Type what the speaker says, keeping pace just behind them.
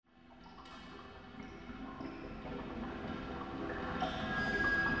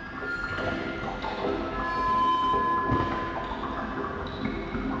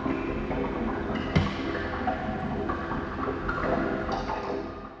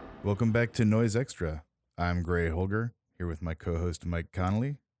Welcome back to Noise Extra. I'm Gray Holger, here with my co host Mike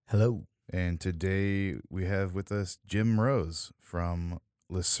Connolly. Hello. And today we have with us Jim Rose from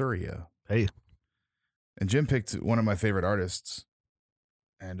Lusuria. Hey. And Jim picked one of my favorite artists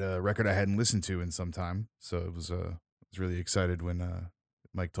and a record I hadn't listened to in some time. So I was really excited when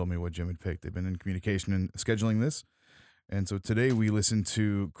Mike told me what Jim had picked. They've been in communication and scheduling this. And so today we listened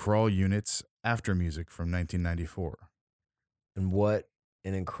to Crawl Unit's After Music from 1994. And what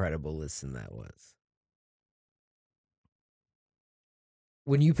an incredible listen that was.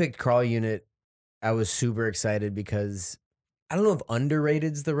 When you picked Crawl Unit, I was super excited because I don't know if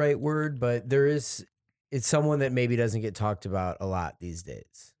underrated's the right word, but it's someone that maybe doesn't get talked about a lot these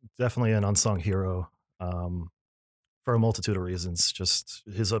days. Definitely an unsung hero for a multitude of reasons. Just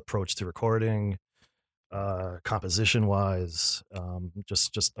his approach to recording, composition wise,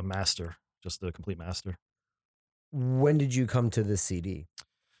 just a master, just a complete master. When did you come to this CD?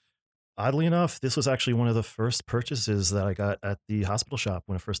 Oddly enough, this was actually one of the first purchases that I got at the hospital shop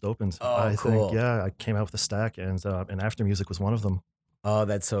when it first opened. Oh, I cool. think, I came out with a stack, and After Music was one of them. Oh,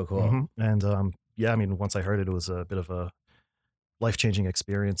 that's so cool. Mhm. And once I heard it, it was a bit of a life-changing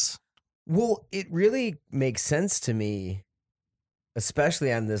experience. Well, it really makes sense to me,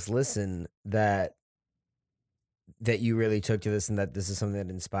 especially on this listen, that you really took to this and that this is something that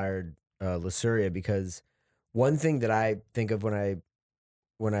inspired Lusuria, because one thing that I think of when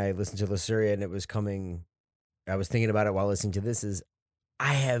I listen to Lusuria and I was thinking about it while listening to this, is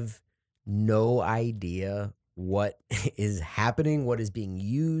I have no idea what is happening, what is being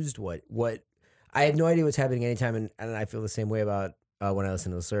used, what I have no idea what's happening anytime, and I feel the same way about when I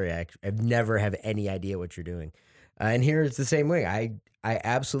listen to Lusuria. I've never have any idea what you're doing, and here it's the same way. I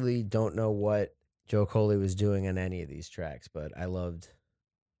absolutely don't know what Joe Coley was doing on any of these tracks, but I loved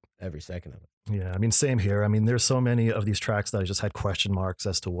every second of it. Yeah, same here. There's so many of these tracks that I just had question marks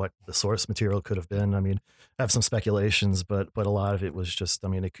as to what the source material could have been. I have some speculations, but a lot of it was just,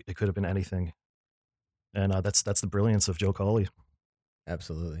 it could have been anything. And that's the brilliance of Joe Coley.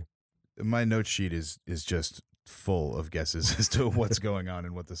 Absolutely. My note sheet is just full of guesses as to what's going on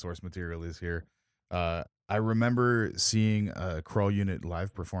and what the source material is here. I remember seeing a Crawl Unit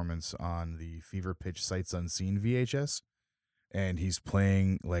live performance on the Fever Pitch Sights Unseen VHS, and he's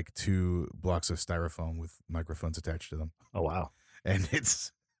playing like 2 blocks of styrofoam with microphones attached to them. Oh, wow. And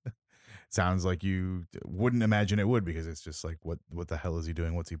sounds like you wouldn't imagine it would, because it's just like, what the hell is he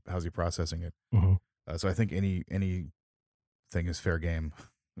doing? How's he processing it? Mm-hmm. So I think anything is fair game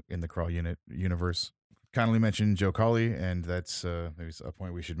in the Crawl Unit universe. Connolly mentioned Joe Coley, and that's maybe a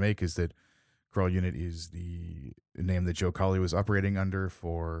point we should make, is that Crawl Unit is the name that Joe Coley was operating under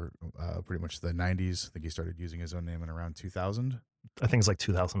for pretty much the 90s. I think he started using his own name in around 2000. I think it's like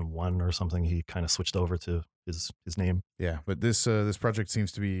 2001 or something. He kind of switched over to his name. Yeah, but this project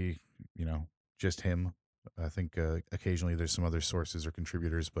seems to be, just him. I think occasionally there's some other sources or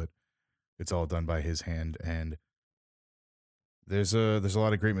contributors, but it's all done by his hand. And there's a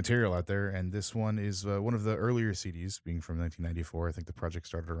lot of great material out there, and this one is one of the earlier CDs, being from 1994. I think the project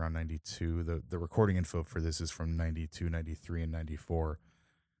started around 92. The recording info for this is from 92, 93, and 94.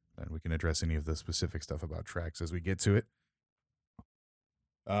 And we can address any of the specific stuff about tracks as we get to it.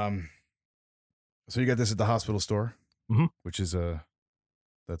 So you got this at the hospital store, mm-hmm. which is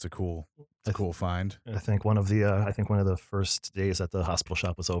that's a cool find. I think one of the first days that the hospital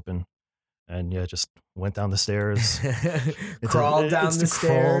shop was open. And just went down the stairs. Crawled down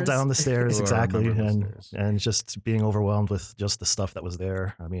the stairs, exactly. And just being overwhelmed with just the stuff that was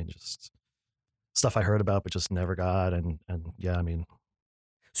there. Just stuff I heard about, but just never got. And yeah,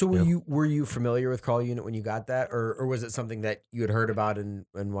 So were you familiar with Crawl Unit when you got that? Or was it something that you had heard about and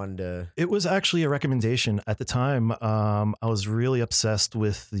wanted to? It was actually a recommendation. At the time, I was really obsessed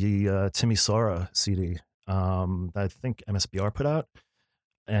with the Timmy Sora CD that I think MSBR put out.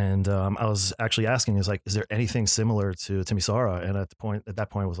 And I was actually asking, is there anything similar to Timmy Sara? And at that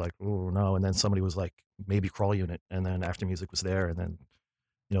point, I was like, oh no. And then somebody was like, maybe Crawl Unit. And then After Music was there, and then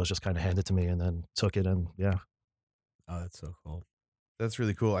it was just kind of handed to me, and then took it, and yeah. Oh, that's so cool. That's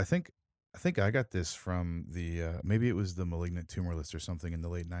really cool. I think I got this from the maybe it was the Malignant Tumor List or something in the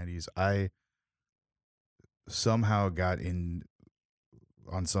late 90s. I somehow got in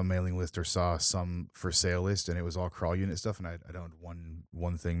on some mailing list or saw some for sale list, and it was all Crawl Unit stuff, and I owned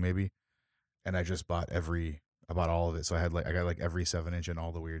one thing maybe, and I just bought all of it. So I got like every 7-inch and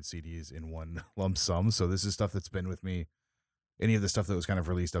all the weird CDs in one lump sum. So this is stuff that's been with me. Any of the stuff that was kind of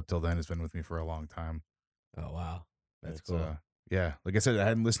released up till then has been with me for a long time. Oh wow, that's cool. Yeah, like I said, I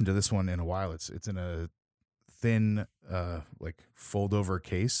hadn't listened to this one in a while. It's in a thin like fold over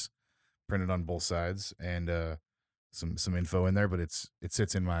case, printed on both sides, and some info in there, but it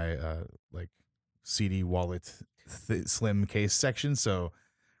sits in my like CD wallet slim case section, so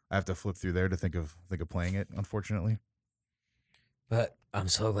I have to flip through there to think of playing it, unfortunately. But I'm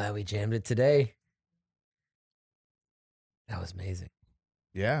so glad we jammed it today. That was amazing.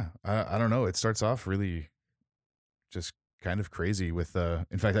 Yeah, I don't know. It starts off really just kind of crazy with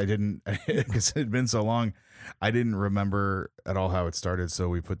in fact I didn't because it had been so long, I didn't remember at all how it started, so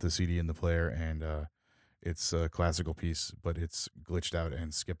we put the CD in the player, and it's a classical piece, but it's glitched out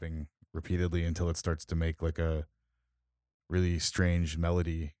and skipping repeatedly until it starts to make like a really strange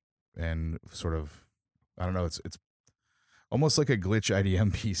melody and sort of, I don't know, it's almost like a glitch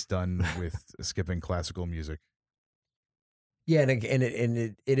IDM piece done with skipping classical music. Yeah, and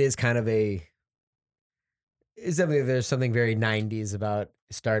it is kind of it's definitely, there's something very 90s about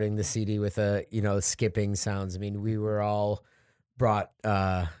starting the CD with skipping sounds. I mean, we were all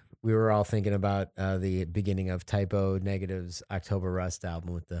thinking about the beginning of Typo Negative's October Rust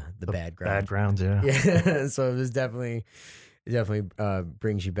album with the bad ground. Bad ground, yeah. Yeah, so it definitely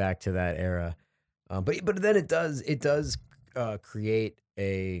brings you back to that era. But then it does create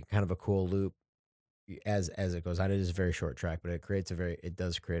a kind of a cool loop as it goes on. It is a very short track, but it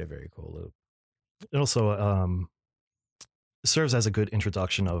does create a very cool loop. It also serves as a good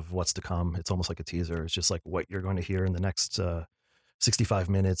introduction of what's to come. It's almost like a teaser. It's just like what you're going to hear in the next 65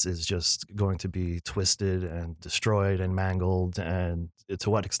 minutes is just going to be twisted and destroyed and mangled, and to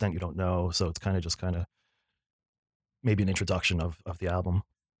what extent you don't know. So it's kind of maybe an introduction of the album.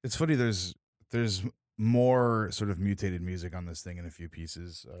 It's funny, there's more sort of mutated music on this thing in a few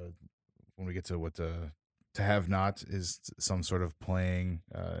pieces. When we get to what To Have Not is some sort of playing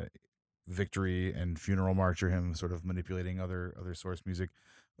Victory and Funeral March, or him sort of manipulating other source music.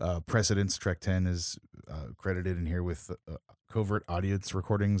 Precedence, track 10, is credited in here with covert audience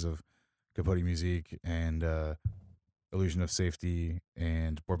recordings of Capote Musique and Illusion of Safety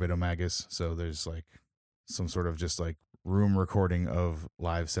and Borbedo Magus. So there's like some sort of just like room recording of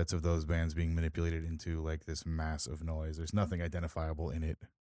live sets of those bands being manipulated into like this mass of noise. There's nothing identifiable in it.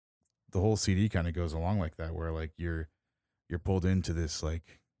 The whole CD kind of goes along like that, where like you're pulled into this,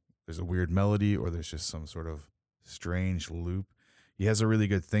 like there's a weird melody or there's just some sort of strange loop. He has a really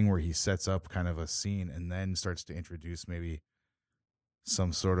good thing where he sets up kind of a scene and then starts to introduce maybe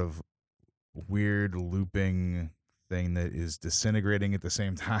some sort of weird looping thing that is disintegrating at the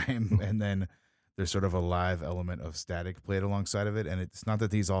same time. And then there's sort of a live element of static played alongside of it. And it's not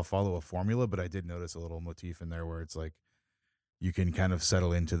that these all follow a formula, but I did notice a little motif in there where it's like you can kind of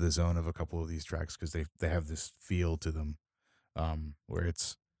settle into the zone of a couple of these tracks because they have this feel to them, where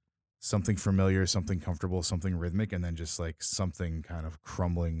it's something familiar, something comfortable, something rhythmic, and then just like something kind of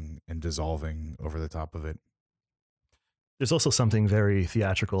crumbling and dissolving over the top of it. There's also something very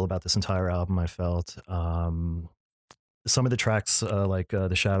theatrical about this entire album, I felt. Some of the tracks, like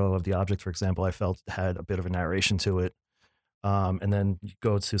The Shadow of the Object, for example, I felt had a bit of a narration to it. And then you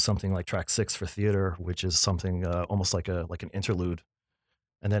go to something like track 6 for Theater, which is something almost like an interlude.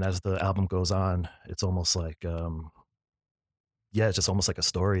 And then as the album goes on, it's almost like, it's just almost like a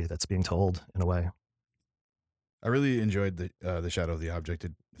story that's being told in a way. I really enjoyed the Shadow of the Object.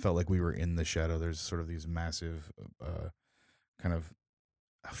 It felt like we were in the shadow. There's sort of these massive kind of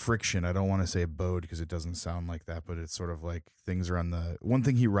friction. I don't want to say abode because it doesn't sound like that, but it's sort of like things are on the one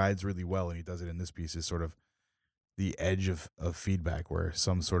thing he rides really well, and he does it in this piece, is sort of the edge of feedback, where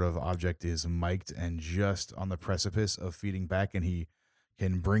some sort of object is mic'd and just on the precipice of feeding back, and he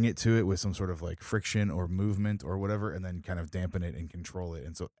can bring it to it with some sort of like friction or movement or whatever, and then kind of dampen it and control it.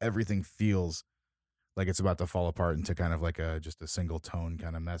 And so everything feels like it's about to fall apart into kind of like just a single tone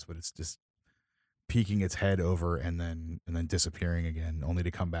kind of mess, but it's just peeking its head over and then disappearing again, only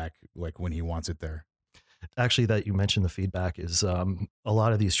to come back like when he wants it there. Actually, that you mentioned the feedback is a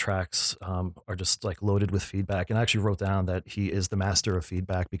lot of these tracks are just like loaded with feedback. And I actually wrote down that he is the master of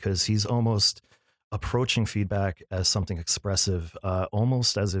feedback because he's almost approaching feedback as something expressive,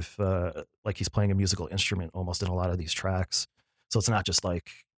 almost as if like he's playing a musical instrument almost in a lot of these tracks. So it's not just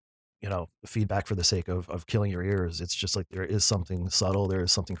like, feedback for the sake of killing your ears. It's just like there is something subtle, there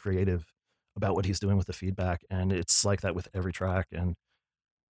is something creative about what he's doing with the feedback. And it's like that with every track. And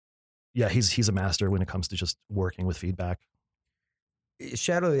yeah, he's a master when it comes to just working with feedback.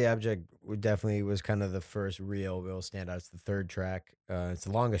 Shadow of the Object definitely was kind of the first real standout. It's the third track. It's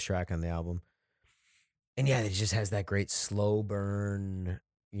the longest track on the album. And yeah, it just has that great slow burn,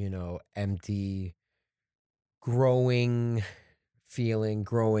 empty, growing feeling,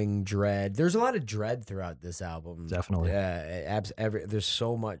 growing dread. There's a lot of dread throughout this album. Definitely. Yeah, there's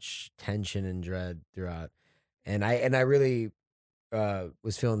so much tension and dread throughout. And I really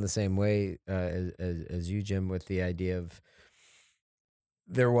was feeling the same way as you, Jim, with the idea of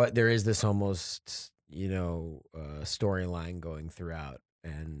there is this almost storyline going throughout,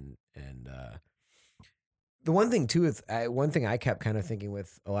 and the one thing too with one thing I kept kind of thinking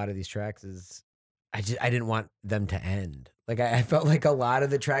with a lot of these tracks is I didn't want them to end. Like I felt like a lot of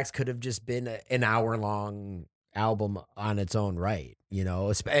the tracks could have just been an hour long album on its own right,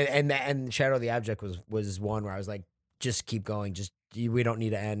 and Shadow of the Object was one where I was like, just keep going, we don't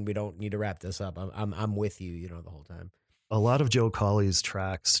need to end, we don't need to wrap this up. I'm with you, the whole time. A lot of Joe Colley's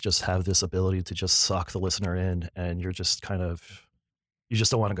tracks just have this ability to just suck the listener in, and you're just you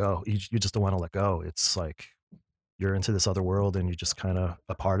just don't want to go. You just don't want to let go. It's like you're into this other world, and you're just kind of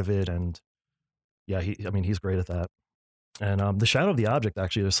a part of it. And yeah, he's great at that. And the Shadow of the Object,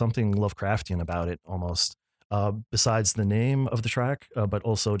 actually, there's something Lovecraftian about it almost. Besides the name of the track, but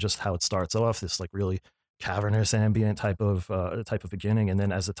also just how it starts off, this like really cavernous ambient type of beginning, and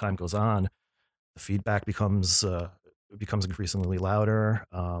then as the time goes on, the feedback becomes increasingly louder.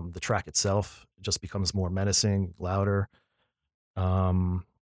 The track itself just becomes more menacing, louder.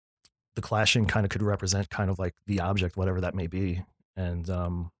 The clashing kind of could represent kind of like the object, whatever that may be, and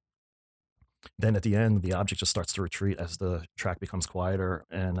then at the end, the object just starts to retreat as the track becomes quieter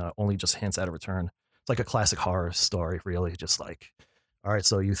and only just hints at a return. It's like a classic horror story, really. Just like, all right,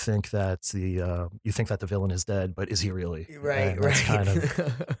 so you think that the villain is dead, but is he really? Right, and that's right. kind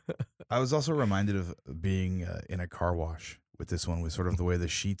of I was also reminded of being in a car wash with this one, with sort of the way the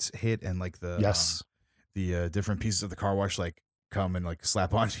sheets hit and like yes. the different pieces of the car wash like come and like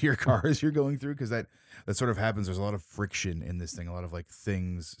slap onto your car as you're going through, because that sort of happens. There's a lot of friction in this thing. A lot of like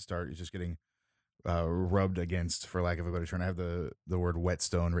things start just getting rubbed against, for lack of a better term. I have the word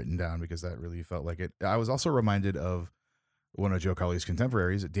whetstone written down because that really felt like it. I was also reminded of one of Joe Colley's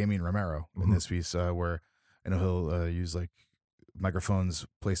contemporaries, Damian Romero, in this piece, where I know he'll use like microphones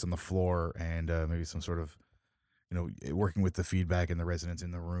placed on the floor and maybe some sort of, working with the feedback and the resonance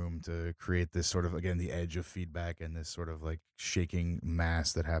in the room to create this sort of, again, the edge of feedback and this sort of like shaking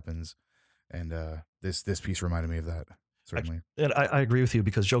mass that happens. And this piece reminded me of that, certainly. And I agree with you,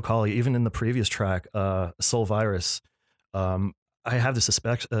 because Joe Colley, even in the previous track, Soul Virus, I have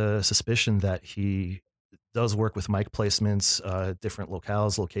the suspicion that he does work with mic placements, different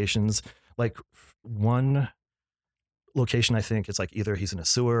locations. Like one location, I think it's like either he's in a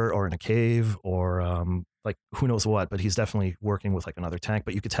sewer or in a cave or like who knows what, but he's definitely working with like another tank.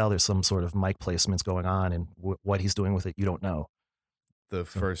 But you could tell there's some sort of mic placements going on, and what he's doing with it, you don't know. The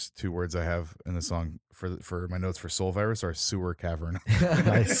first two words I have in the song for my notes for Soul Virus are sewer cavern.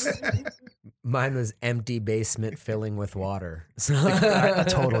 Nice. Mine was empty basement filling with water.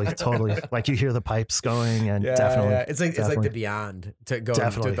 Totally. Like you hear the pipes going, and definitely. Yeah. It's like the Beyond to go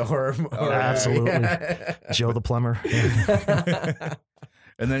to the horror. Absolutely. Yeah. Joe the plumber.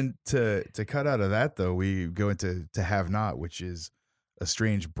 And then to cut out of that, though, we go into To Have Not, which is a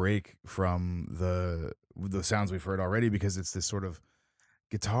strange break from the sounds we've heard already, because it's this sort of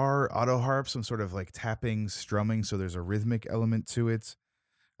guitar, auto harp, some sort of like tapping, strumming. So there's a rhythmic element to it.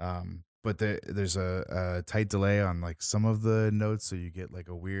 But there's a tight delay on like some of the notes. So you get like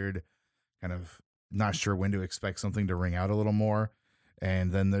a weird kind of not sure when to expect something to ring out a little more.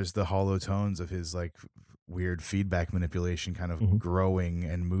 And then there's the hollow tones of his like weird feedback manipulation kind of growing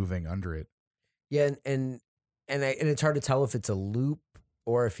and moving under it. Yeah. And it's hard to tell if it's a loop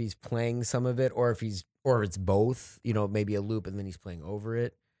or if he's playing some of it, or if it's both, maybe a loop and then he's playing over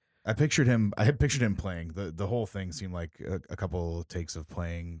it. I had pictured him playing the whole thing. Seemed like a couple takes of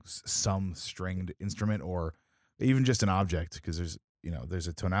playing some stringed instrument or even just an object, because there's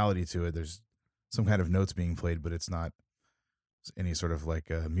a tonality to it. There's some kind of notes being played, but it's not any sort of like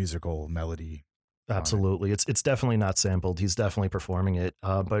a musical melody. Absolutely. It's definitely not sampled. He's definitely performing it.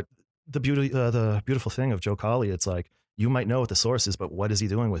 But the beautiful thing of Joe Colley, it's like, you might know what the source is, but what is he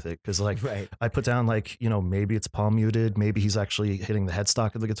doing with it? Because like Right. I put down like, maybe it's palm muted, maybe he's actually hitting the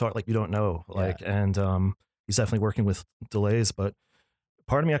headstock of the guitar. Like you don't know. Like, and he's definitely working with delays. But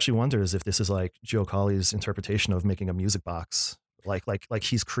part of me actually wonders if this is like Joe Colley's interpretation of making a music box. Like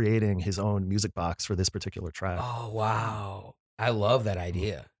he's creating his own music box for this particular track. Oh wow. I love that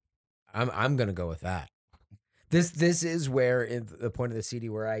idea. I'm gonna go with that. This is where, in the point of the CD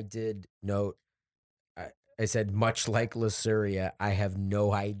where I did note, I said, much like Lusuria, I have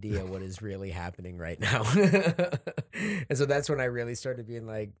no idea what is really happening right now. And so that's when I really started being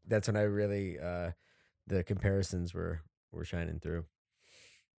like, that's when I really, the comparisons were shining through.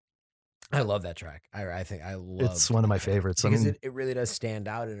 I love that track. I think I love It's one of my favorites. I because mean, it really does stand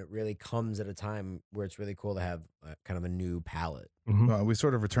out, and it really comes at a time where it's really cool to have kind of a new palette. mhm. Well, we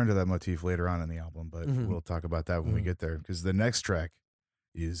sort of return to that motif later on in the album, but Mhm. we'll talk about that when we Mhm. get there. Because the next track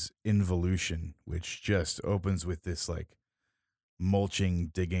is Involution, which just opens with this like mulching,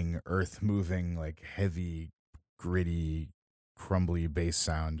 digging, earth moving, like heavy, gritty, crumbly bass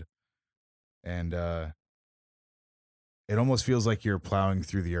sound. And it almost feels like you're plowing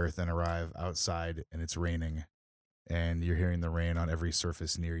through the earth and arrive outside and it's raining. And you're hearing the rain on every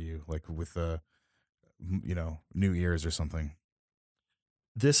surface near you, like with new ears or something.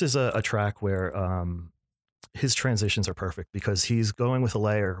 This is a track where his transitions are perfect because he's going with a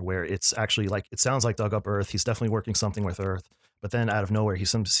layer where it's actually like it sounds like dug up earth. He's definitely working something with earth, but then out of nowhere, he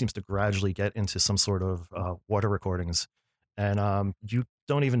seems to gradually get into some sort of water recordings, and you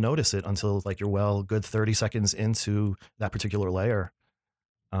don't even notice it until like you're good 30 seconds into that particular layer.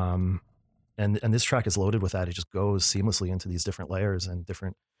 Um, and this track is loaded with that. It just goes seamlessly into these different layers and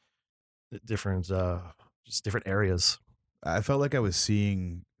different just different areas. I felt like I was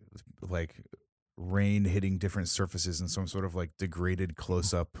seeing like rain hitting different surfaces in some sort of like degraded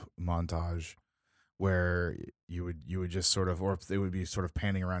close up montage where you would just sort of, or they would be sort of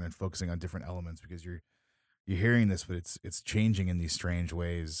panning around and focusing on different elements because you're hearing this, but it's changing in these strange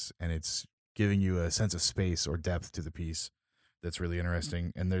ways and it's giving you a sense of space or depth to the piece that's really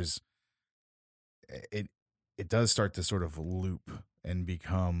interesting. And it it does start to sort of loop and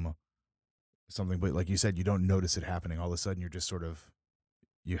become something, but like you said, you don't notice it happening. All of a sudden you're just sort of,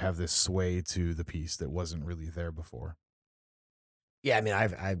 you have this sway to the piece that wasn't really there before. Yeah, I mean,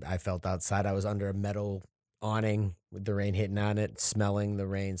 I felt outside. I was under a metal awning with the rain hitting on it, smelling the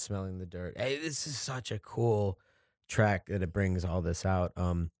rain, smelling the dirt. Hey, this is such a cool track that it brings all this out.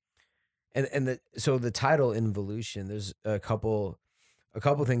 So the title Involution, there's a couple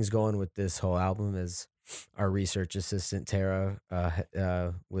things going with this whole album. As our research assistant Tara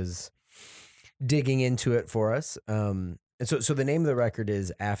was digging into it for us. And so the name of the record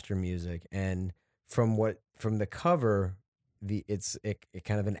is After Music, and from the cover, it's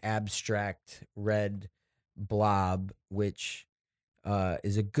kind of an abstract red blob, which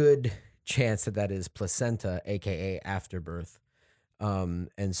is a good chance that is placenta, aka afterbirth.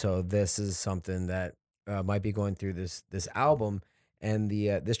 And so this is something that might be going through this album, and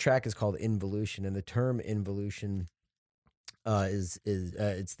the this track is called Involution, and the term involution is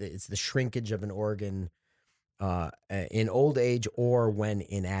it's the shrinkage of an organ in old age or when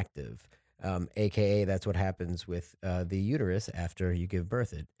inactive. AKA that's what happens with the uterus after you give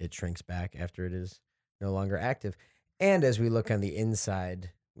birth. It shrinks back after it is no longer active. And as we look on the inside,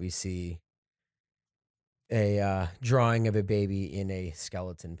 we see a drawing of a baby in a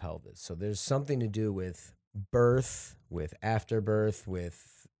skeleton pelvis. So there's something to do with birth, with afterbirth,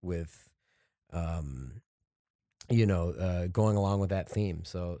 with um, going along with that theme.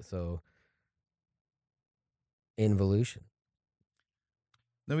 So involution.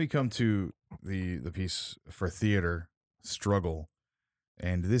 Then we come to the piece for theater, Struggle.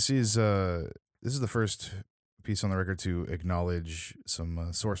 And this is the first piece on the record to acknowledge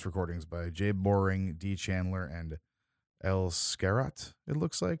some source recordings by Jay Boring, D. Chandler, and L. Scarrott, it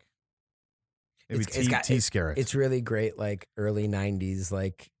looks like. Maybe It's got T. Scarrott. It's really great, like early '90s,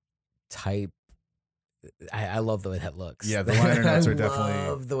 like type. I love the way that looks. Yeah, the liner notes are I definitely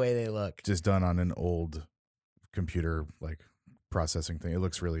love the way they look. just done on an old computer like processing thing. It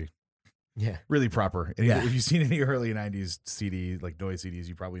looks really Yeah, really proper. And Yeah. if you've seen any early 90s CD, like noise CDs,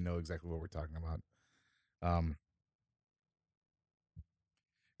 you probably know exactly what we're talking about.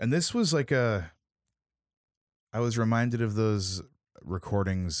 And this was like I was reminded of those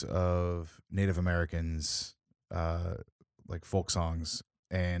recordings of Native Americans, like folk songs,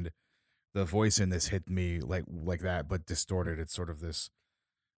 and the voice in this hit me like that, but distorted. It's sort of this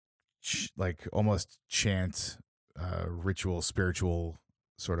like almost chant, ritual, spiritual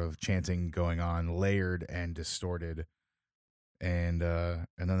sort of chanting going on, layered and distorted, and then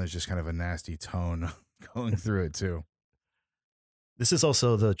there's just kind of a nasty tone going through it too. This is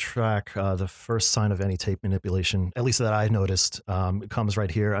also the track, the first sign of any tape manipulation, at least that I noticed. It comes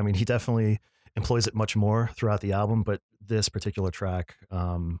right here. I mean, he definitely employs it much more throughout the album, but this particular track,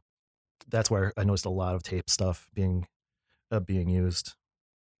 that's where I noticed a lot of tape stuff being used.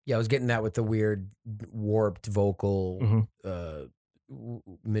 yeah. I was getting that with the weird warped vocal Mhm.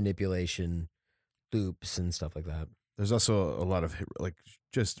 manipulation loops and stuff like that. There's also a lot of like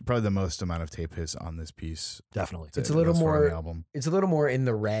just probably the most amount of tape hits on this piece. Definitely. It's a little thus far on more- the album. It's a little more in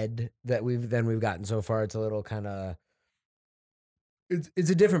the red that we've gotten so far. It's a little kind of. It's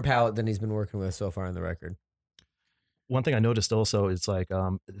a different palette than he's been working with so far on the record. one thing I noticed also is like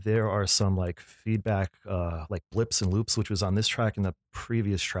there are some like feedback like blips and loops, which was on this track and the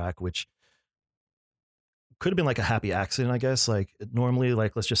previous track, which could have been like a happy accident, I guess. Like normally,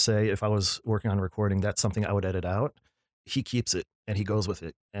 like let's just say if I was working on a recording, that's something I would edit out. He keeps it and he goes with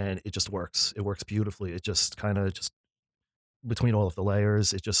it, and it just works. It works beautifully. It just kind of just between all of the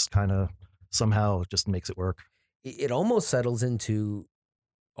layers, it just kind of somehow just makes it work. It almost settles into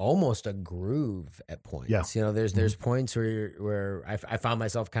almost a groove at points. Yeah. You know, there's points where I found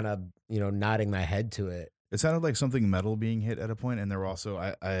myself kind of, you know, nodding my head to it. It sounded like something metal being hit at a point, and there were also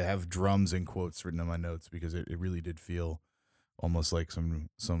I have drums in quotes written in my notes because it really did feel almost like some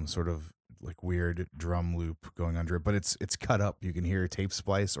sort of like weird drum loop going under it, but it's cut up. You can hear tape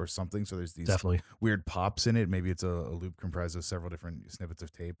splice or something, so there's these Definitely. weird pops in it. Maybe it's a loop comprised of several different snippets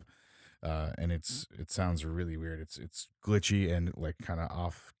of tape, and it sounds really weird. It's glitchy and like kind of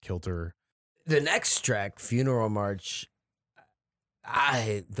off kilter. The next track, Funeral March,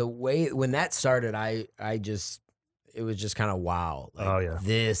 the way when that started, I just it was just kind of wow. Like, Oh, yeah.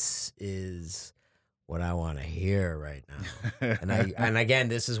 This is what I want to hear right now. And again,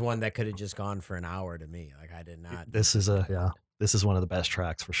 this is one that could have just gone for an hour to me. Like I did not. This is one of the best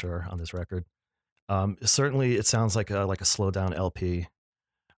tracks for sure on this record. Certainly, it sounds like a slow down LP.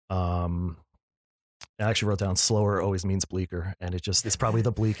 I actually wrote down slower always means bleaker, and it's probably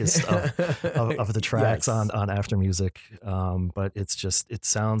the bleakest of the tracks Yes. on After Music. But it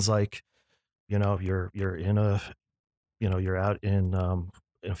sounds like, you know, you're in you're out in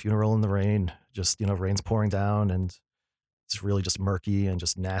a funeral in the rain, just, you know, rain's pouring down and it's really just murky and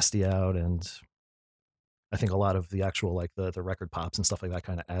just nasty out. And I think a lot of the actual like the record pops and stuff like that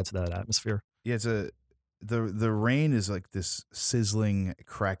kind of add to that atmosphere. Yeah, the rain is like this sizzling,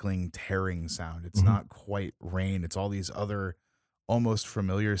 crackling, tearing sound. It's Mhm. not quite rain. It's all these other almost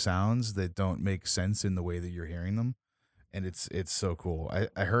familiar sounds that don't make sense in the way that you're hearing them. And it's so cool.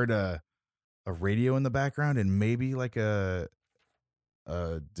 I heard a radio in the background and maybe like a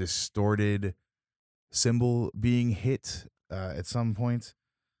distorted cymbal being hit at some point.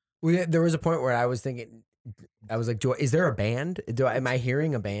 There was a point where I was thinking, I was like, is there a band? Am I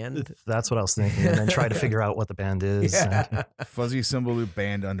hearing a band? That's what I was thinking, and then try to figure out what the band is. Yeah. Fuzzy cymbal loop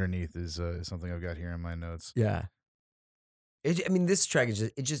band underneath is something I've got here in my notes. Yeah. I mean, this track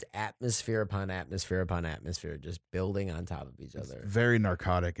is just atmosphere upon atmosphere upon atmosphere, just building on top of each It's other. very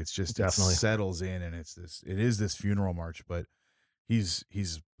narcotic. It's just Definitely. it settles in, and it is this funeral march, but he's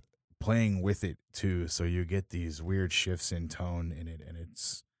playing with it too. So you get these weird shifts in tone in it, and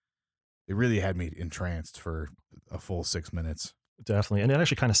it really had me entranced for a full 6 minutes. Definitely, and it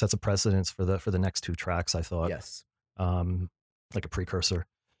actually kind of sets a precedence for the next two tracks, I thought. Yes. Like a precursor.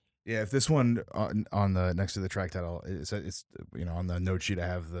 Yeah, if this one on the next to the track title, it's you know, on the note sheet I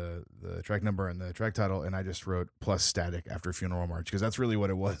have the track number and the track title, and I just wrote plus static after funeral march because that's really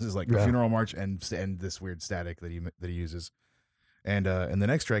what it was, is like a Yeah. funeral march and this weird static that he uses. And the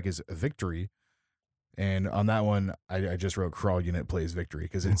next track is Victory, and on that one I just wrote Crawl Unit plays Victory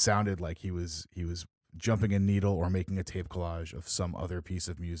because it sounded like he was jumping a needle or making a tape collage of some other piece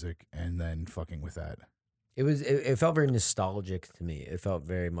of music and then fucking with that. It felt very nostalgic to me. It felt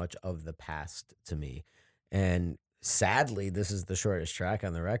very much of the past to me. And sadly, this is the shortest track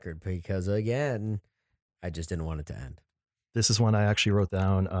on the record because, again, I just didn't want it to end. This is one I actually wrote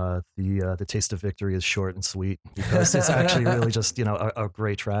down. The Taste of Victory is short and sweet because it's actually really just, you know, a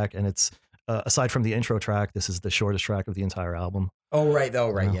great track, and it's aside from the intro track, this is the shortest track of the entire album. Oh, right. Oh,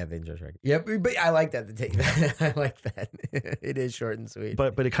 right. Yeah. Yeah, the intro track. Yep. But I like that. I like that. It is short and sweet.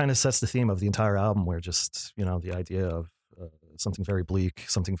 But it kind of sets the theme of the entire album, where just, you know, the idea of something very bleak,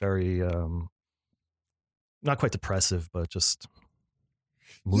 something very not quite depressive, but just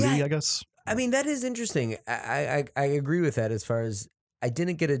moody, Yeah. I guess. I mean, that is interesting. I agree with that as far as I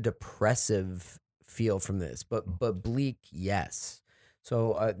didn't get a depressive feel from this, but bleak, yes.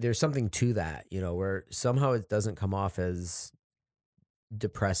 So there's something to that, you know, where somehow it doesn't come off as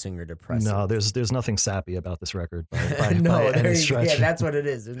depressing or depressive. No, there's nothing sappy about this record by No, any there you go. stretch. Yeah, that's what it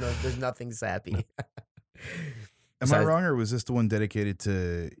is. There's nothing sappy. Am I wrong, or was this the one dedicated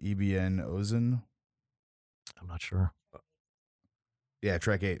to EBN Ozen? I'm not sure. Yeah,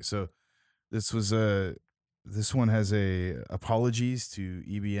 track 8. So this was this one has a apologies to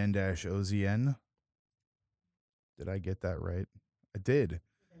EBN-OZN. Did I get that right? I did.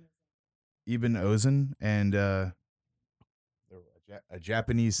 Eben Ozen and a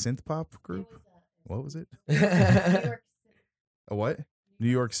Japanese synth pop group. What was it? A what? New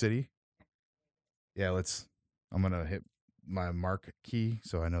York City. Yeah, I'm gonna hit my mark key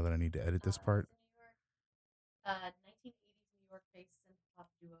so I know that I need to edit this part. 1980s New York-based synth pop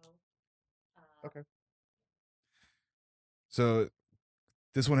duo. Okay. So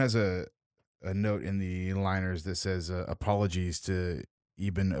this one has a note in the liners that says apologies to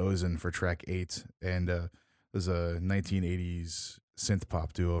Ibn Ozen for track 8, and there's a 1980s synth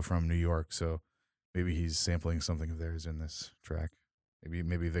pop duo from New York, so maybe he's sampling something of theirs in this track.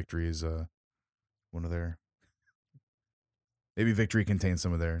 Maybe Victory is one of their. Maybe Victory contains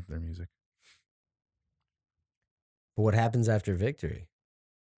some of their music. But what happens after Victory?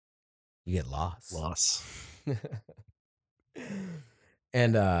 You get lost. Loss.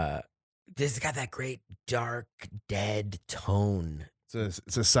 And this has got that great dark, dead tone.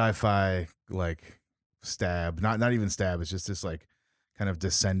 It's a sci-fi like stab, not even stab. It's just this like kind of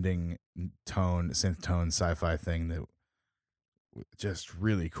descending tone, synth tone, sci-fi thing that just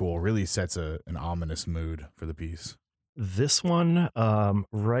really cool. Really sets an ominous mood for the piece. This one,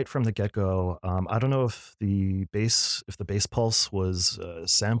 right from the get-go, I don't know if the bass pulse was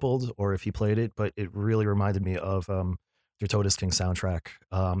sampled or if he played it, but it really reminded me of your Totus King soundtrack.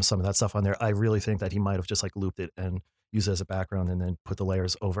 Some of that stuff on there, I really think that he might have just like looped it and used it as a background and then put the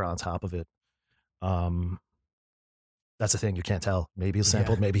layers over on top of it. That's the thing, you can't tell. Maybe he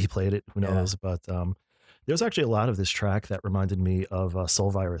sampled, maybe he played it, who knows? But there's actually a lot of this track that reminded me of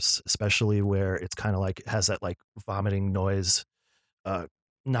Soul Virus, especially where it's kind of like has that like vomiting noise,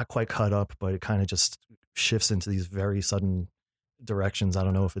 not quite cut up, but it kind of just shifts into these very sudden directions. I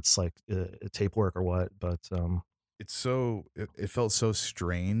don't know if it's like tape work or what, but it's so it felt so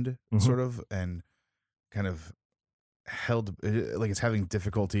strained, sort of, and kind of held like it's having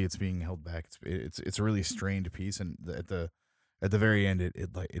difficulty. It's being held back. It's a really strained piece, and at the very end,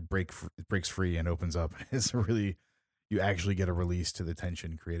 it breaks free and opens up. It's really, you actually get a release to the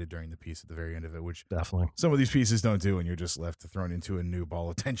tension created during the piece at the very end of it, which definitely some of these pieces don't do, and you're just left thrown into a new ball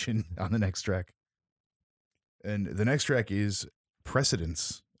of tension on the next track. And the next track is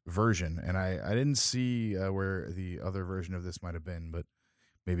Precedence version, and I didn't see where the other version of this might have been, but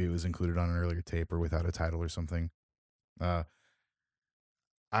maybe it was included on an earlier tape or without a title or something. This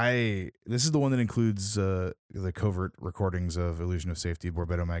is the one that includes the covert recordings of Illusion of Safety,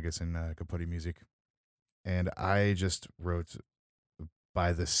 Borbetto Magus, and Capote Music, and I just wrote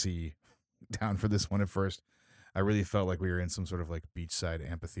By the Sea down for this one at first. I really felt like we were in some sort of like beachside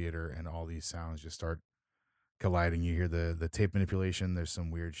amphitheater, and all these sounds just start colliding. You hear the tape manipulation. There's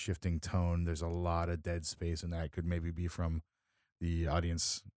some weird shifting tone. There's a lot of dead space, and that could maybe be from the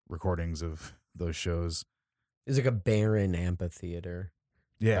audience recordings of those shows. It's like a barren amphitheater.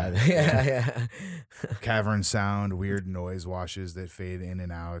 Yeah. Cavern sound, weird noise washes that fade in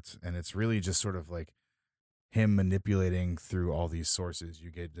and out. And it's really just sort of like him manipulating through all these sources.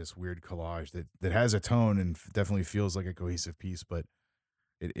 You get this weird collage that has a tone and definitely feels like a cohesive piece, but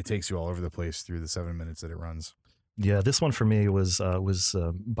it takes you all over the place through the 7 minutes that it runs. Yeah, this one for me was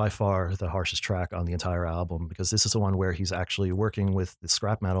by far the harshest track on the entire album, because this is the one where he's actually working with the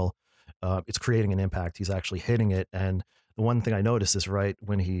scrap metal. It's creating an impact. He's actually hitting it. And the one thing I noticed is right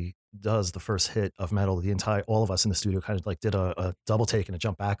when he does the first hit of metal, all of us in the studio kind of like did a double take and a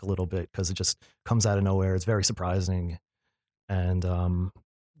jump back a little bit, because it just comes out of nowhere. It's very surprising. And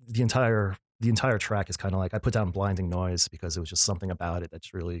the entire track is kind of like, I put down Blinding Noise because it was just something about it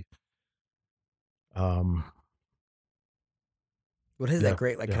that's really what is that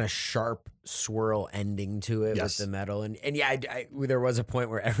great, like kind of sharp swirl ending to it with the metal, and yeah, there was a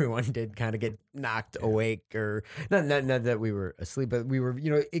point where everyone did kind of get knocked awake, or not that we were asleep, but we were,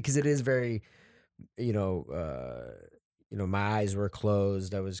 because it is very, my eyes were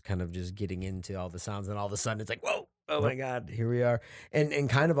closed. I was kind of just getting into all the sounds, and all of a sudden it's like, whoa, oh my God, here we are, and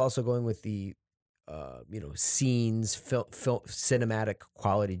kind of also going with the, scenes, cinematic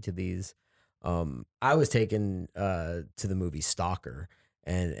quality to these. I was taken to the movie Stalker,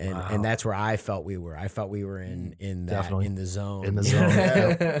 and that's where I felt we were. I felt we were in the zone. In the zone.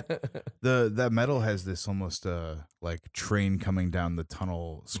 Yeah. That metal has this almost like train coming down the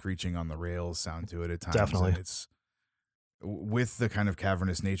tunnel, screeching on the rails sound to it at times. Definitely. And it's with the kind of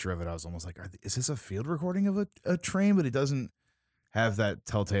cavernous nature of it. I was almost like, is this a field recording of a train? But it doesn't have that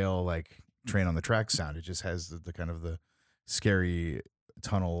telltale like train on the track sound. It just has the kind of the scary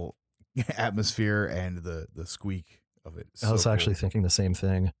tunnel atmosphere and the squeak of it. I was actually thinking the same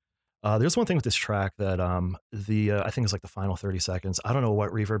thing. There's one thing with this track that I think it's like the final 30 seconds. I don't know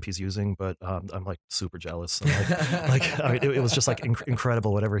what reverb he's using, but I'm like super jealous. It was just like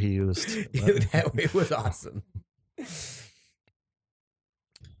incredible whatever he used. It was awesome.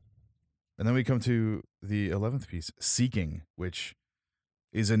 And then we come to the 11th piece, Seeking, which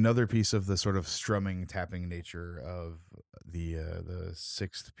is another piece of the sort of strumming, tapping nature of the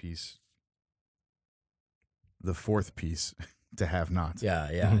 6th piece. The 4th piece, to have not. Yeah,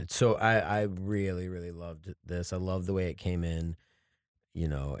 yeah. So I really, really loved this. I love the way it came in,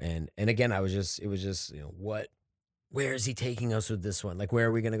 and again, it was just, where is he taking us with this one? Like, where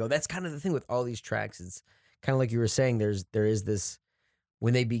are we gonna go? That's kind of the thing with all these tracks. It's kind of like you were saying, there is this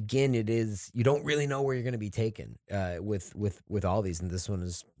when they begin, it is you don't really know where you're gonna be taken with all these, and this one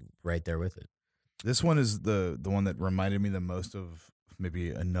is right there with it. This one is the one that reminded me the most of maybe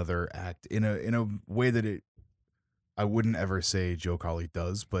another act in a way that I wouldn't ever say Joe Colley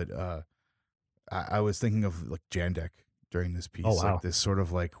does, but I was thinking of like Jandek during this piece, Oh, wow. like this sort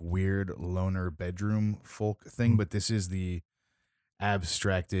of like weird loner bedroom folk thing, but this is the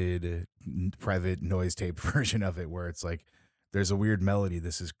abstracted private noise tape version of it, where it's like there's a weird melody.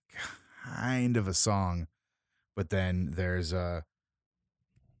 This is kind of a song, but then there's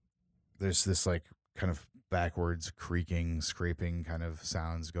this like kind of backwards creaking, scraping kind of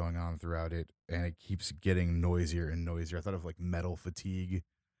sounds going on throughout it, and it keeps getting noisier and noisier. I thought of like metal fatigue,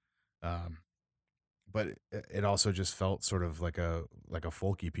 but it also just felt sort of like a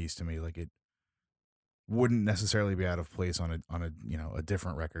folky piece to me. Like it wouldn't necessarily be out of place on a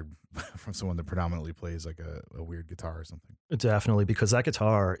different record from someone that predominantly plays like a weird guitar or something. Definitely, because that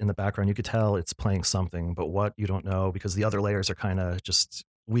guitar in the background, you could tell it's playing something, but what you don't know, because the other layers are kind of just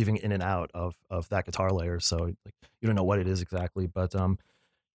weaving in and out of that guitar layer. So like you don't know what it is exactly. But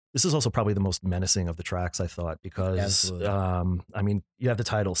this is also probably the most menacing of the tracks, I thought, because Absolutely. I mean, you have the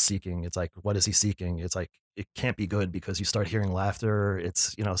title "Seeking." It's like, what is he seeking? It's like it can't be good because you start hearing laughter.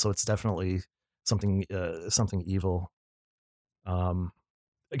 It's so it's definitely something evil.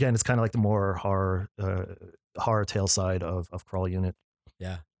 Again, it's kind of like the more horror tale side of Crawl Unit.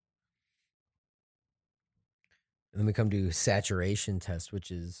 Yeah. And then we come to saturation test,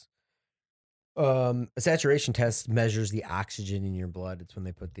 which is a saturation test measures the oxygen in your blood. It's when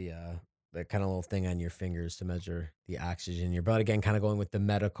they put the kind of little thing on your fingers to measure the oxygen in your blood. Again, kind of going with the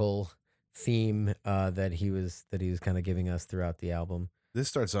medical theme that he was kind of giving us throughout the album. This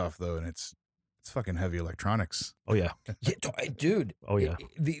starts off though, and it's fucking heavy electronics. Oh yeah, Yeah, dude. oh yeah.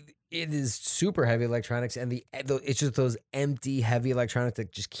 It is super heavy electronics, and it's just those empty heavy electronics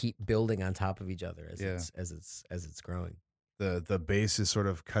that just keep building on top of each other as Yeah. it's growing. The bass is sort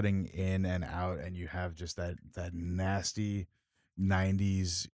of cutting in and out, and you have just that nasty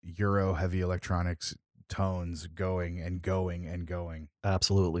 90s Euro heavy electronics tones going and going and going.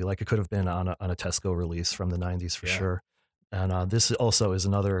 Absolutely, like it could have been on a Tesco release from the '90s for Yeah. sure. And this also is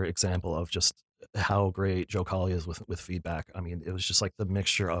another example of just how great Joe Colley is with feedback. I mean, it was just like the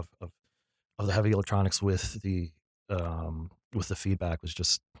mixture of the heavy electronics with the feedback was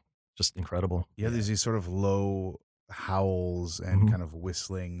just incredible. Yeah, there's these sort of low howls and Mhm. kind of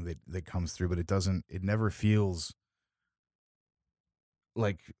whistling that comes through, but it never feels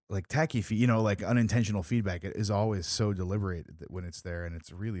like tacky like unintentional feedback. It is always so deliberate that when it's there, and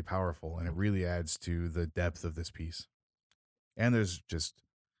it's really powerful, and it really adds to the depth of this piece. And there's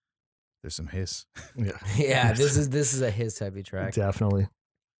some hiss. Yeah, Yeah, this is a hiss heavy track. definitely.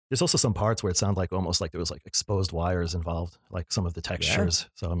 There's also some parts where it sounded like almost like there was like exposed wires involved, like some of the textures.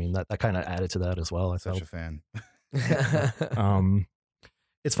 So I mean that kind of added to that as well. I Such felt. a fan.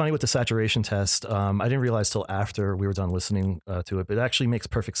 It's funny with the saturation test. I didn't realize till after we were done listening to it, but it actually makes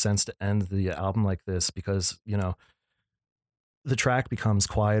perfect sense to end the album like this because the track becomes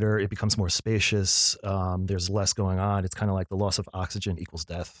quieter, it becomes more spacious. There's less going on. It's kind of like the loss of oxygen equals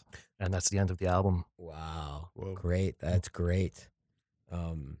death, and that's the end of the album. Wow. Whoa. Great. That's great.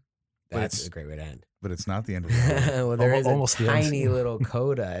 That's it's- a great way to end. But it's not the end of the album. Well, there is Almost a the end. tiny little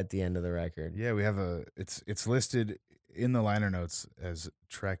coda at the end of the record. Yeah, we have it's listed in the liner notes as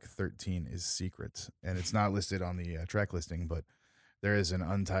track 13 is Secret, and it's not listed on the track listing, but there is an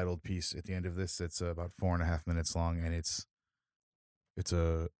untitled piece at the end of this that's about 4.5 minutes long, and it's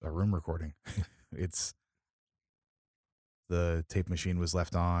a room recording. It's the tape machine was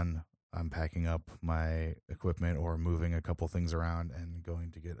left on. I'm packing up my equipment or moving a couple things around and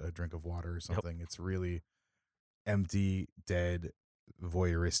going to get a drink of water or something. It's really empty, dead,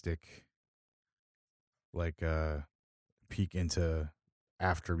 voyeuristic, like peek into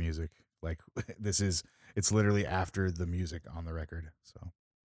after music. Like it's literally after the music on the record. So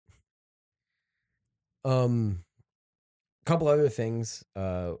Couple other things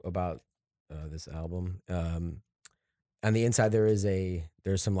about this album. On the inside,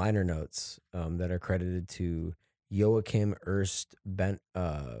 there's some liner notes that are credited to Joachim Ernst Banner.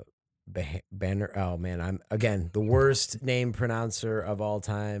 Oh man, I'm again the worst name pronouncer of all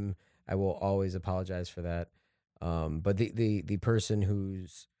time. I will always apologize for that. But the person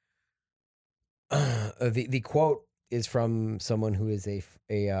who's the quote is from someone who is a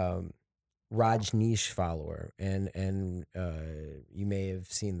Rajneesh follower, and you may have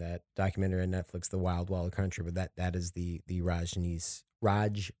seen that documentary on Netflix, The Wild Wild Country, but that is the Rajneesh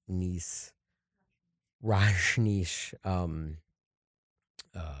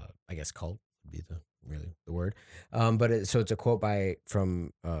I guess cult would be the word. But so it's a quote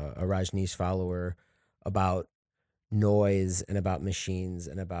from a Rajneesh follower about noise and about machines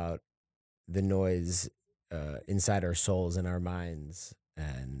and about the noise inside our souls and our minds,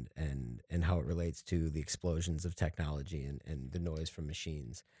 and how it relates to the explosions of technology and the noise from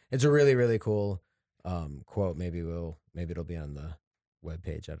machines. It's a really, really cool quote. Maybe it'll be on the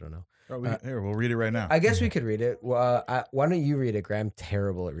webpage. I don't know. Here, we'll read it right now. I guess we could read it. Why don't you read it, Graham? I'm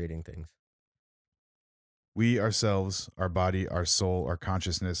terrible at reading things. We ourselves, our body, our soul, our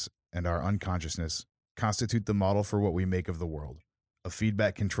consciousness, and our unconsciousness constitute the model for what we make of the world. A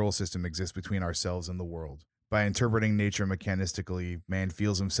feedback control system exists between ourselves and the world. By interpreting nature mechanistically, man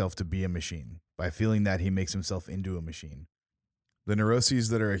feels himself to be a machine. By feeling that, he makes himself into a machine. The neuroses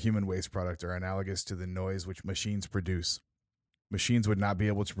that are a human waste product are analogous to the noise which machines produce. Machines would not be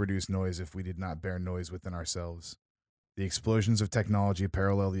able to produce noise if we did not bear noise within ourselves. The explosions of technology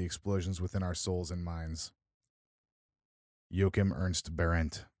parallel the explosions within our souls and minds. Joachim Ernst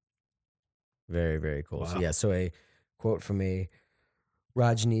Berendt. Very, very cool. Wow. So a quote from a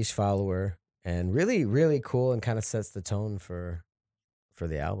Rajneesh follower, and really, really cool, and kind of sets the tone for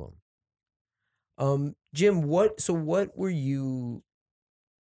the album. Jim, what were you?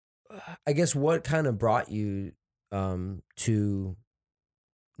 I guess what kind of brought you to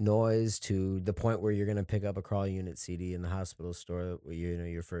noise, to the point where you're going to pick up a Crawl Unit CD in the Hospital Store?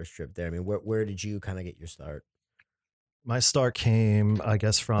 Your first trip there. I mean, where did you kind of get your start? My start came, I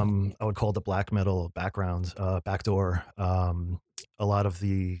guess, from I would call it the black metal background, backdoor. A lot of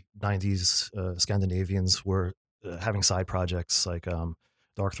the '90s Scandinavians were having side projects like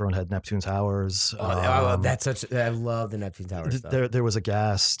Dark Throne had Neptune Towers. I love the Neptune Towers stuff. There was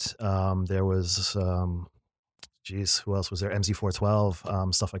Aghast. There was, who else was there?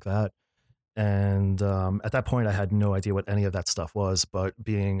 MZ412, stuff like that. And at that point, I had no idea what any of that stuff was. But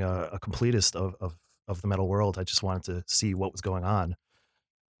being a completist of the metal world, I just wanted to see what was going on.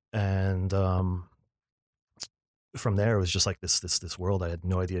 And from there, it was just like this world I had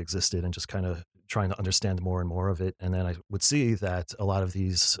no idea existed, and just kind of trying to understand more and more of it. And then I would see that a lot of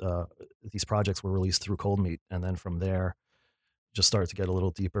these projects were released through Cold Meat, and then from there, just started to get a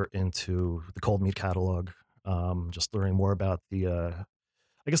little deeper into the Cold Meat catalog, just learning more about the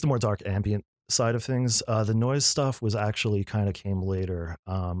more dark ambient side of things. The noise stuff was actually kind of came later.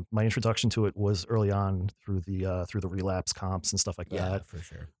 My introduction to it was early on through the Relapse comps and stuff like that. Yeah, for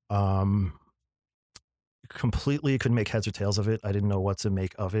sure. Completely couldn't make heads or tails of it. I didn't know what to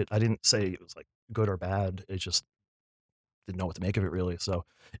make of it. I didn't say it was like good or bad. It just didn't know what to make of it really. So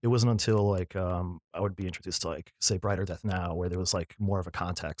it wasn't until like I would be introduced to like say Brighter Death Now, where there was like more of a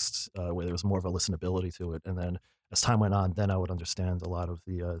context, where there was more of a listenability to it. And then as time went on, then I would understand a lot of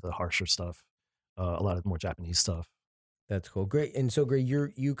the harsher stuff, a lot of the more Japanese stuff. That's cool. Great. And so great.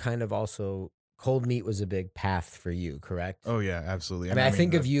 You kind of also, Cold Meat was a big path for you, correct? Oh yeah, absolutely. I mean, I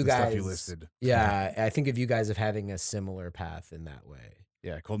think of you the stuff guys. you listed. Yeah, I think of you guys of having a similar path in that way.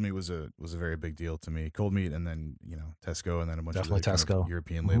 Yeah, Cold Meat was a very big deal to me. Cold Meat, and then Tesco, and then a bunch Definitely of the kind Tesco. of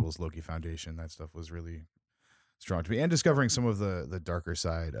European labels, Loki Foundation. That stuff was really strong to me, and discovering some of the darker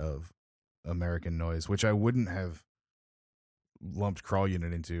side of American noise, which I wouldn't have lumped Crawl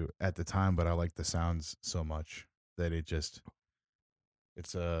Unit into at the time, but I like the sounds so much that it's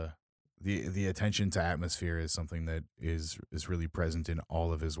the attention to atmosphere is something that is really present in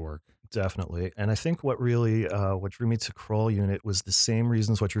all of his work. Definitely. And I think what really what drew me to Crawl Unit was the same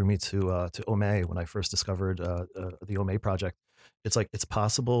reasons what drew me to Ome when I first discovered the Ome project. It's like it's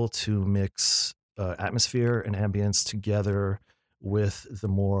possible to mix atmosphere and ambience together with the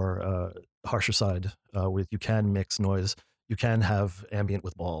more harsher side. You can mix noise. You can have ambient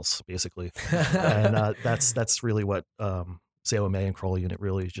with balls, basically. And that's really what say Ome and Crawl Unit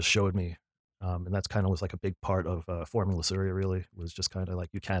really just showed me. And that's kind of was like a big part of forming Luceria, really, was just kind of like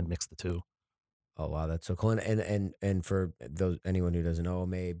you can mix the two. Oh wow, that's so cool. And for anyone who doesn't know,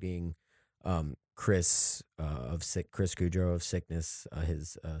 Ome being Chris Chris Goudreau of Sickness,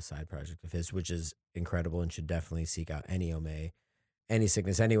 his side project of his, which is incredible and should definitely seek out any Ome, any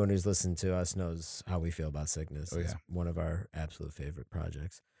Sickness. Anyone who's listened to us knows how we feel about Sickness. Oh, yeah. It's one of our absolute favorite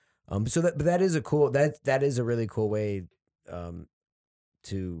projects. So that is a really cool way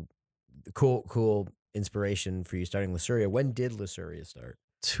to cool inspiration for you starting Luceria. When did Luceria start?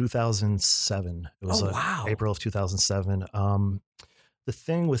 2007. It was wow. April of 2007. The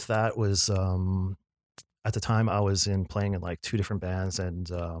thing with that was at the time I was playing in like 2 different bands, and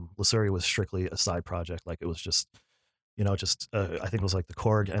Lasuri was strictly a side project. Like it was just, I think it was like the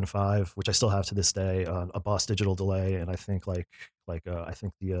Korg N5, which I still have to this day, a Boss digital delay, and I think I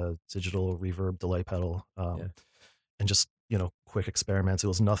think the digital reverb delay pedal, Yeah. and just quick experiments. It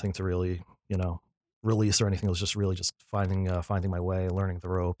was nothing to really release or anything. It was just really just finding my way, learning the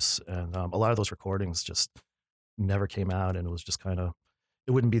ropes, and a lot of those recordings just never came out, and it was just kind of,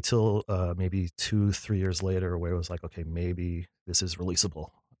 it wouldn't be till maybe 2-3 years later where it was like, okay, maybe this is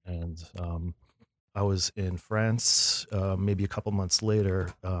releasable. And I was in France maybe a couple months later.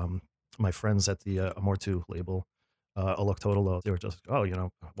 My friends at the Amortu label, Alok Totalo, they were just, oh,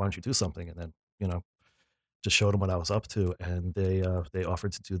 why don't you do something? And then, just showed them what I was up to, and they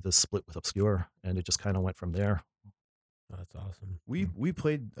offered to do this split with Obscure, and it just kind of went from there. Oh, that's awesome. We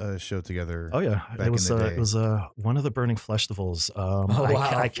played a show together. Oh yeah, back it was in the day. it was one of the Burning Festivals. wow.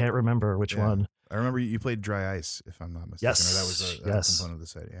 I can't remember which Yeah. one. I remember you played Dry Ice, if I'm not mistaken. Yes, Or that was a yes. component of the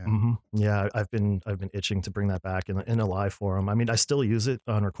set. Yeah. Yeah, I've been itching to bring that back in a live form. I mean, I still use it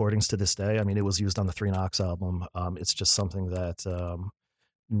on recordings to this day. I mean, it was used on the Three Knocks album. It's just something that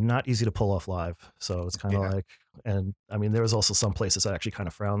not easy to pull off live. So it's kind of Yeah. like, and I mean, there was also some places that actually kind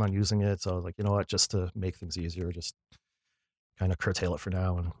of frowned on using it. So I was like, you know what, just to make things easier, just kind of curtail it for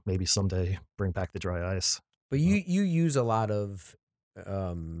now, and maybe someday bring back the Dry Ice. But you use a lot of,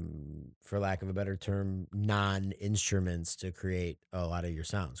 for lack of a better term, non-instruments to create a lot of your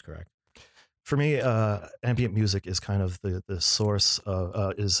sounds, correct? For me, ambient music is kind of the source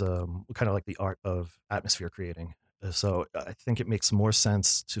of is kind of like the art of atmosphere creating. So I think it makes more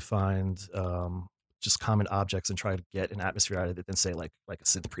sense to find just common objects and try to get an atmosphere out of it than say like a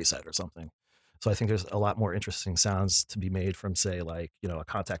synth preset or something. So I think there's a lot more interesting sounds to be made from, say, like a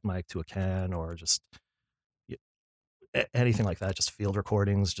contact mic to a can, or just y- anything like that. Just field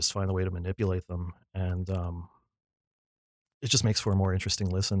recordings. Just find a way to manipulate them, and it just makes for a more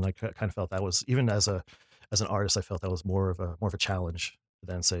interesting listen. I kind of felt that was, even as an artist, I felt that was more of a challenge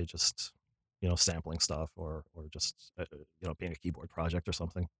than, say, just sampling stuff, or just being a keyboard project or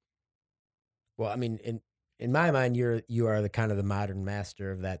something. Well, I mean, in my mind, you are the kind of the modern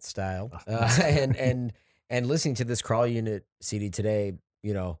master of that style. And listening to this Crawl Unit CD today,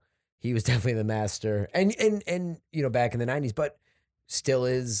 he was definitely the master. And back in the 90s, but still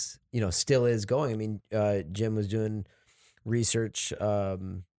is going. I mean, Jim was doing research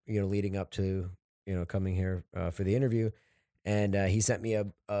leading up to coming here for the interview, and he sent me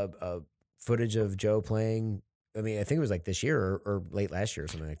a footage of Joe playing. I mean, I think it was like this year or late last year or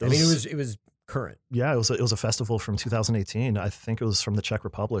something like that. I mean, it was current. Yeah, it was a festival from 2018. I think it was from the Czech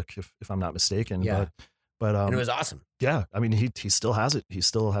Republic, if I'm not mistaken. Yeah. But And it was awesome. yeah, I mean, he still has it. He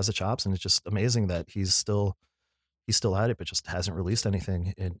still has the chops, and it's just amazing that he's still at it, but just hasn't released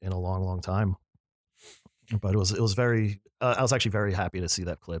anything in a long, long time. But it was very. I was actually very happy to see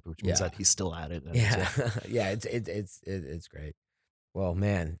that clip, which means Yeah. that he's still at it. And Yeah, yeah, it's great. Well,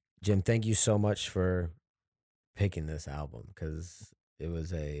 man, Jim, thank you so much for picking this album, because it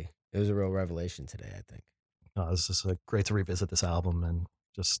was a real revelation today, I think. It's just great to revisit this album, and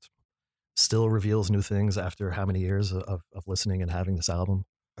just still reveals new things after how many years of listening and having this album.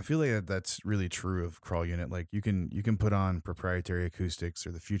 I feel like that's really true of Crawl Unit. Like you can put on Proprietary Acoustics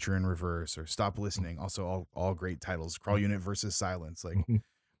or The Future in Reverse or Stop Listening. Also all great titles. Crawl Unit versus Silence. Like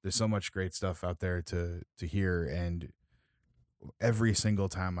there's so much great stuff out there to hear, and every single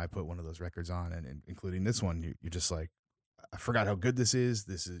time I put one of those records on, and including this one, you're just like, I forgot how good this is.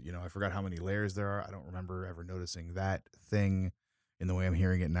 This is, I forgot how many layers there are. I don't remember ever noticing that thing in the way I'm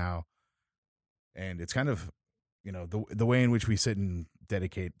hearing it now. And it's kind of, the way in which we sit and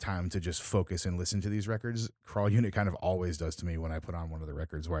dedicate time to just focus and listen to these records, Crawl Unit kind of always does to me when I put on one of the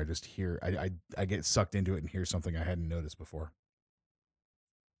records, where I just hear, I get sucked into it and hear something I hadn't noticed before.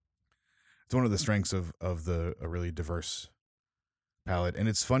 It's one of the strengths of a really diverse palette. And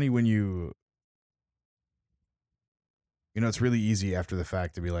it's funny when it's really easy after the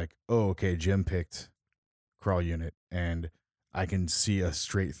fact to be like, oh, okay, Jim picked Crawl Unit, and I can see a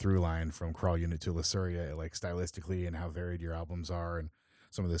straight through line from Crawl Unit to Lasuri, like stylistically, and how varied your albums are, and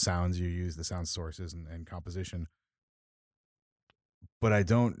some of the sounds you use, the sound sources and composition. But I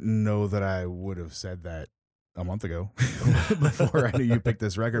don't know that I would have said that a month ago before I knew you picked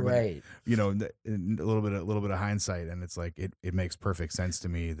this record. Right. But, a little bit of hindsight, and it's like it makes perfect sense to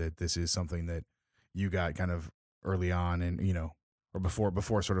me that this is something that you got kind of early on, and or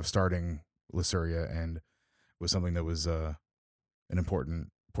before sort of starting Lasuri, and was something that was an important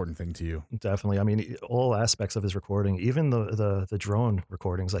thing to you. Definitely. I mean, all aspects of his recording, even the drone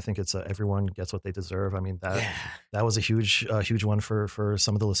recordings, I think it's everyone gets what they deserve. I mean, that was a huge one for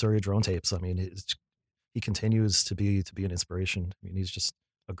some of the Lasuri drone tapes. I mean, he continues to be an inspiration. I mean, he's just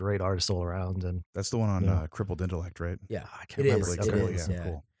a great artist all around. And That's the one on Yeah. Crippled Intellect, right? Yeah, I can't it remember. is. Like, It okay, is. Yeah, Yeah.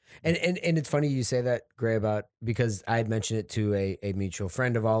 cool. And it's funny you say that, Gray, about because I had mentioned it to a mutual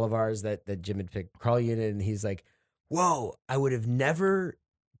friend of all of ours that Jim had picked Carl Unit, and he's like, "Whoa, I would have never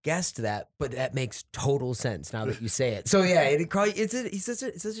guessed that, but that makes total sense now that you say it." So yeah, it's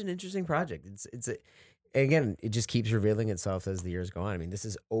such an interesting project. Again, it just keeps revealing itself as the years go on. I mean, this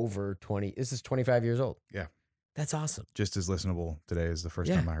is 25 years old. Yeah. That's awesome. Just as listenable today as the first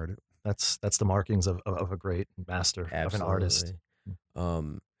Yeah. time I heard it. that's the markings of a great master, of an artist.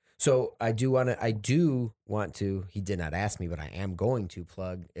 So I do want to, he did not ask me, but I am going to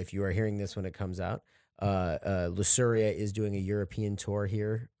plug, if you are hearing this when it comes out, Lusuria is doing a European tour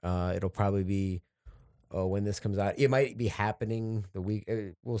here. It'll probably be, when this comes out, it might be happening the week.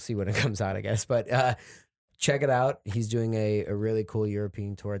 We'll see when it comes out, I guess, but, check it out. He's doing a really cool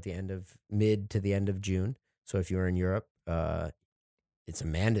European tour at the mid to the end of June. So if you're in Europe, it's a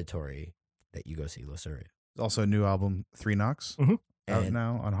mandatory that you go see Lusuria. Also, a new album, Three Knocks, Mhm. out And-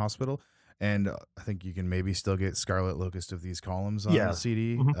 now on Hospital. And I think you can maybe still get Scarlet Locust of These Columns on Yeah. the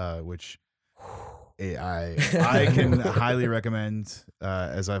CD, Mhm. which I can highly recommend,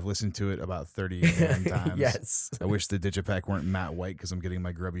 as I've listened to it about 30 damn times. Yes. I wish the Digipack weren't matte white because I'm getting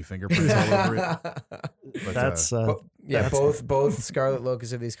my grubby fingerprints all over it. But, That's Yeah, That's- both Scarlet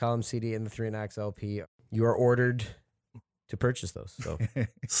Locust of These Columns CD and the 3 Knocks LP. You are ordered to purchase those. So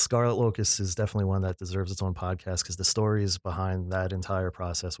Scarlet Locust is definitely one that deserves its own podcast, because the stories behind that entire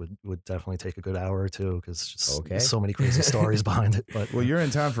process would definitely take a good hour or two, because Okay. there's so many crazy stories behind it. But well, you're in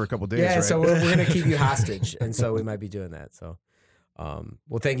town for a couple days, yeah, right? so we're gonna keep you hostage, and so we might be doing that. So,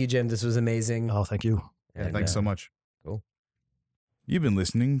 well, thank you, Jim. This was amazing. oh, thank you. Yeah, And, thanks so much. cool. You've been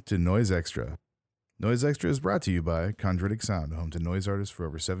listening to Noise Extra. Noise Extra is brought to you by Chondritic Sound, home to noise artists for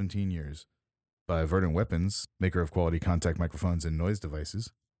over 17 years. By Verdant Weapons, maker of quality contact microphones and noise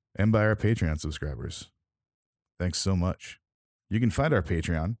devices. And by our Patreon subscribers. Thanks so much. You can find our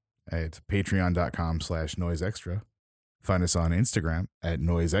Patreon at patreon.com/noiseextra. Find us on Instagram at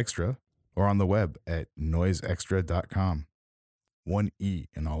noiseextra or on the web at noiseextra.com. 1 E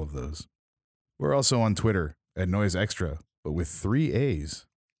in all of those. We're also on Twitter at noiseextra, but with 3 A's.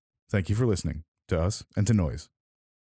 Thank you for listening to us and to Noise.